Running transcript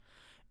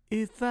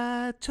If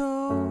I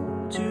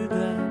told you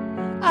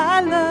that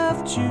I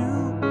loved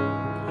you,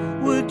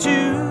 would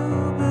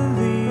you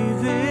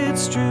believe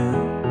it's true?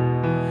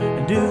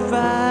 And if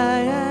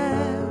I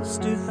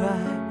asked if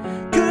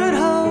I could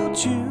hold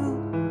you,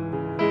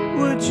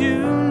 would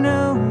you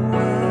know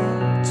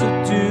what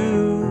to do?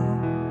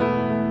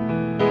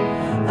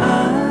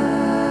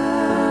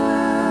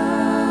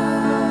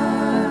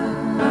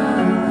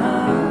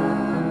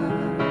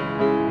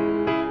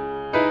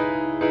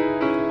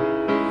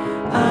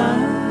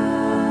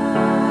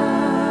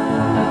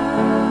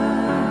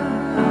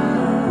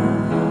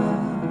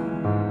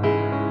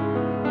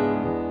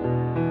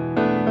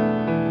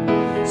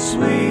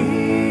 Sweet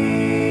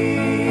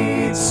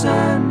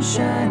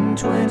sunshine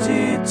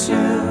 22,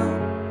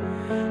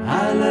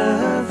 I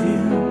love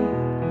you.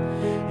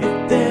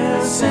 If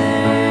there's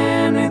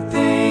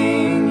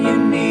anything you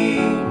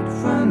need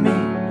from me,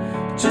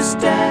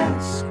 just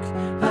ask,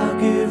 I'll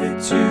give it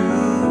to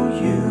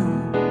you.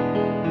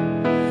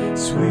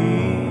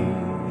 Sweet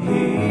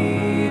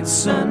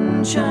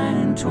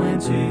sunshine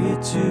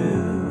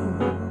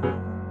 22.